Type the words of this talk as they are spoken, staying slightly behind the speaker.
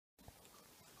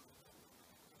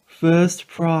First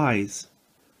Prize,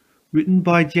 written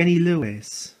by Jenny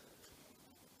Lewis.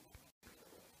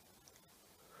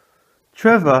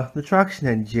 Trevor, the traction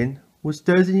engine, was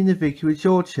dozing in the vicarage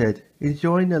orchard,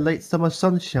 enjoying the late summer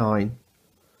sunshine.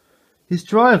 His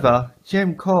driver,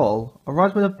 Jem Cole,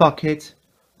 arrived with a bucket,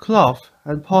 cloth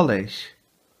and polish.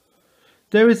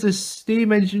 "There is a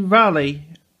steam engine rally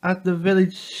at the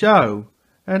village show,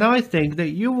 and I think that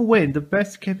you will win the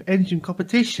best kept engine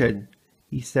competition,"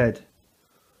 he said.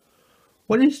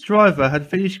 When his driver had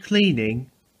finished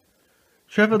cleaning,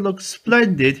 Trevor looked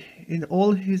splendid in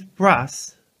all his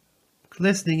brass,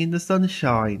 glistening in the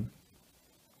sunshine.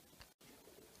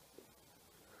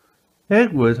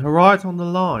 Edward arrived on the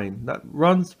line that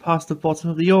runs past the bottom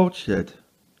of the orchard.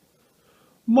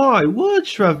 "My word,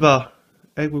 Trevor,"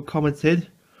 Edward commented.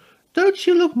 "Don't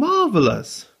you look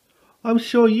marvellous? I'm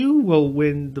sure you will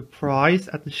win the prize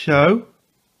at the show."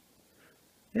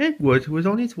 Edward was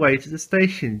on his way to the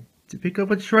station to pick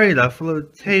up a trailer full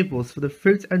of tables for the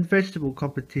fruit and vegetable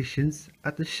competitions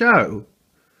at the show.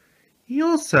 He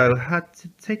also had to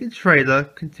take a trailer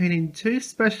containing 2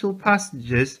 special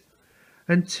passengers,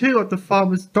 and 2 of the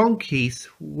farmers' donkeys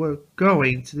were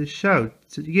going to the show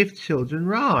to give children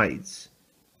rides.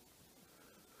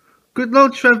 "Good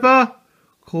luck, Trevor,"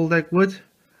 called Edward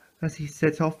as he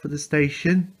set off for the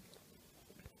station.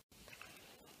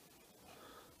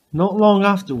 Not long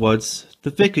afterwards, the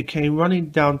vicar came running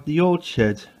down the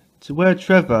orchard to where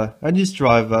Trevor and his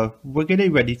driver were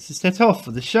getting ready to set off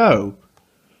for the show.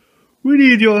 "We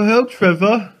need your help,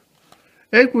 Trevor.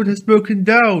 Edward has broken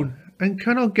down and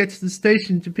cannot get to the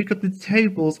station to pick up the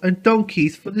tables and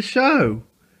donkeys for the show,"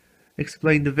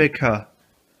 explained the vicar.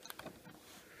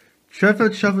 Trevor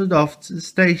travelled off to the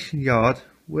station yard,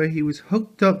 where he was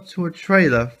hooked up to a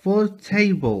trailer full of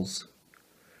tables.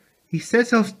 He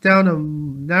set off down a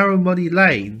narrow muddy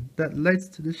lane that led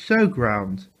to the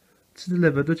showground to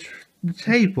deliver the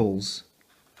tables.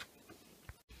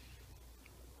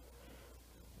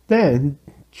 Then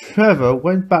Trevor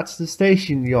went back to the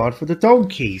station yard for the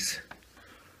donkeys.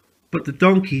 But the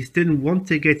donkeys didn't want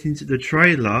to get into the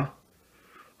trailer.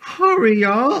 "Hurry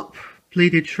up,"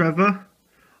 pleaded Trevor.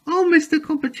 "I'll miss the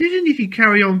competition if you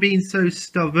carry on being so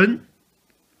stubborn."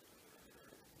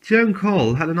 Jem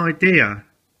Cole had an idea,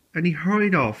 and he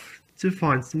hurried off to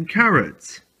find some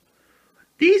carrots.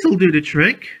 "These'll do the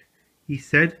trick," he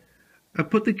said, and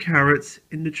put the carrots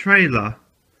in the trailer.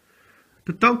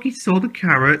 The donkey saw the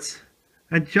carrots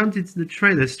and jumped into the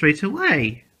trailer straight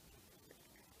away.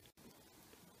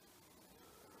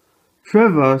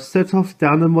 Trevor set off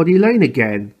down the muddy lane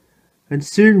again, and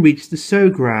soon reached the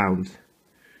showground.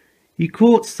 He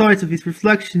caught sight of his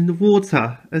reflection in the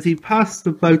water as he passed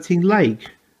the boating lake,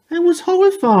 and was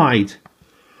horrified.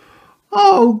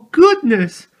 "Oh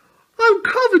goodness, I'm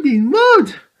covered in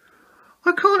mud!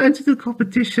 I can't enter the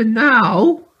competition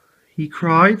now," he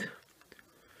cried.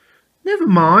 "Never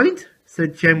mind,"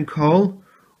 said Jem Cole.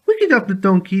 "We can have the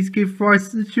donkeys give rides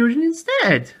to the children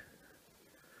instead."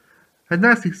 And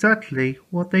that's exactly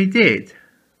what they did.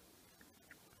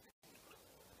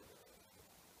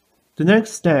 The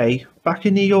next day, back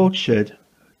in the orchard,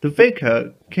 the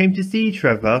vicar came to see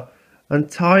Trevor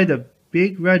and tied a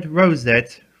big red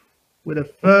rosette with a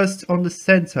first on the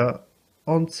centre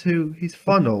onto his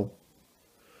funnel.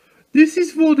 "This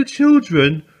is for the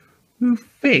children who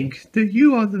think that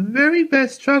you are the very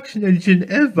best traction engine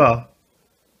ever."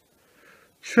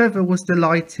 Trevor was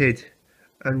delighted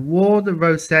and wore the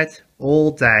rosette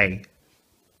all day.